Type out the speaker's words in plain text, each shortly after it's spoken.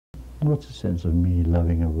What's the sense of me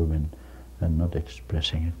loving a woman and not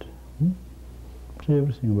expressing it? So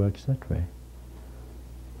everything works that way.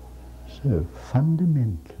 So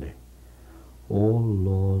fundamentally, all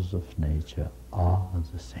laws of nature are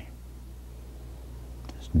the same.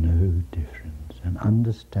 There's no difference. And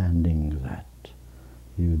understanding that,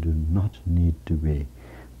 you do not need to be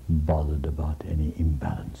bothered about any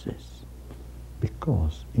imbalances.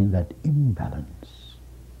 Because in that imbalance,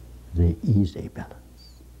 there is a balance.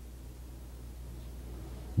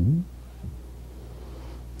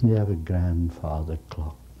 You have a grandfather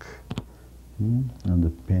clock, and the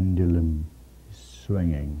pendulum is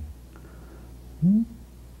swinging.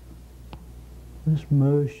 There's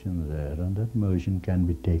motion there, and that motion can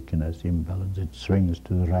be taken as imbalance. It swings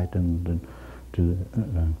to the right and then to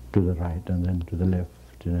the right and then to the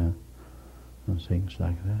left, and things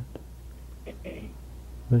like that.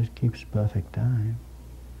 But it keeps perfect time.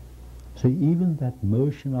 So even that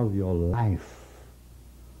motion of your life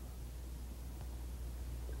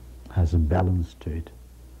has a balance to it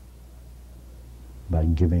by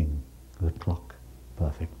giving the clock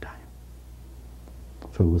perfect time.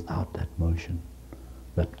 For without that motion,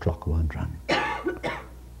 that clock won't run.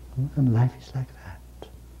 And life is like that.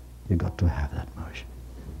 You've got to have that motion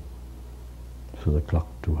for the clock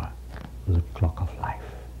to work, for the clock of life.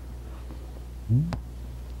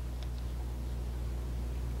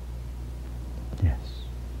 Yes.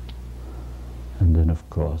 And then of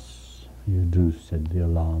course, you do set the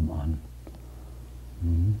alarm on.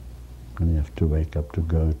 And you have to wake up to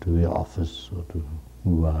go to the office or to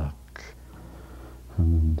work.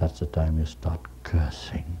 And that's the time you start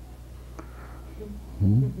cursing.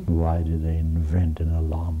 Why did they invent an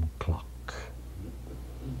alarm clock?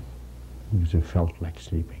 Because you felt like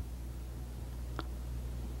sleeping.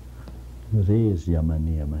 There is yama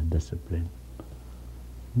niyama, discipline.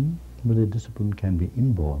 But the discipline can be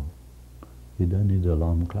inborn. You don't need the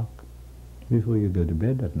alarm clock. Before you go to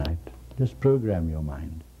bed at night, just program your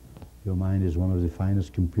mind. Your mind is one of the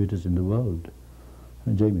finest computers in the world.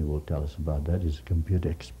 And Jamie will tell us about that. He's a computer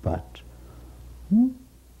expert. You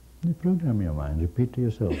program your mind. Repeat to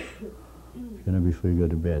yourself, before you go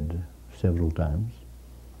to bed, several times,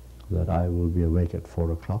 that I will be awake at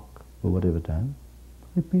 4 o'clock, or whatever time.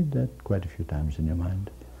 Repeat that quite a few times in your mind.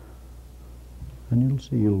 And you'll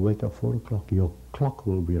see you'll wake up 4 o'clock. Your clock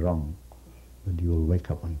will be wrong, but you will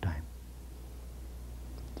wake up on time.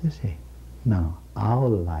 You see, now our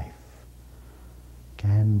life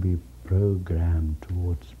can be programmed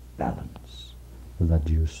towards balance that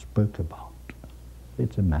you spoke about.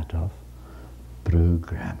 It's a matter of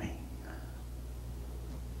programming.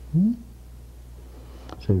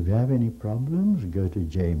 So if you have any problems, go to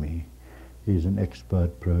Jamie. He's an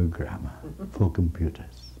expert programmer for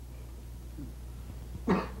computers.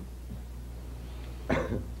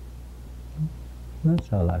 That's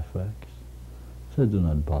how life works. So do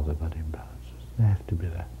not bother about imbalances. They have to be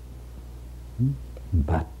there.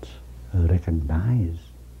 But recognize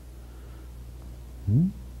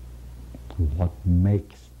what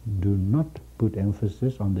makes, do not put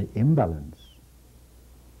emphasis on the imbalance,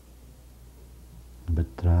 but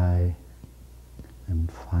try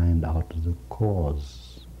and find out the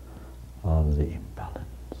cause of the imbalance.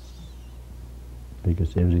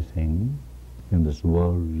 Because everything in this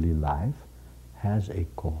worldly life has a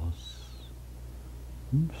cause.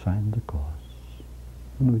 Find the cause,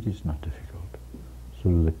 and which is not difficult.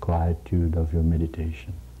 Through the quietude of your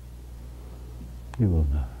meditation, you will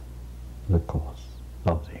know the cause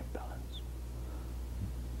of the imbalance.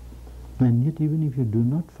 And yet, even if you do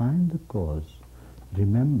not find the cause,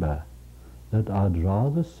 remember that I'd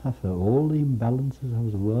rather suffer all the imbalances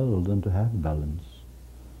of the world than to have balance,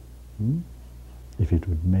 if it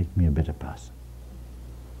would make me a better person.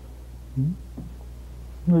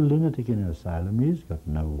 A lunatic in an asylum, he's got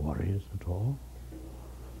no worries at all.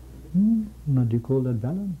 Now, do you call that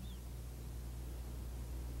balance?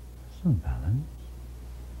 It's not balance.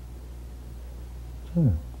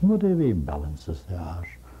 So, whatever imbalances there are,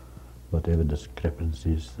 whatever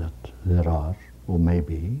discrepancies that there are, or may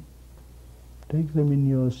be, take them in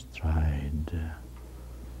your stride.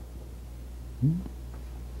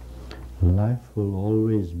 Life will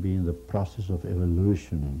always be in the process of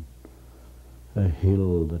evolution, a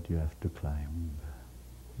hill that you have to climb.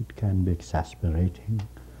 It can be exasperating,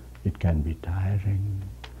 it can be tiring,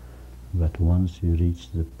 but once you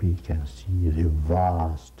reach the peak and see the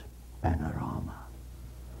vast panorama,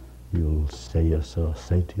 you'll say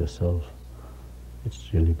to yourself,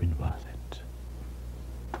 it's really been worth it.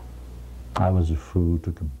 I was a fool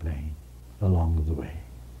to complain along the way.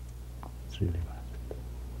 It's really worth it.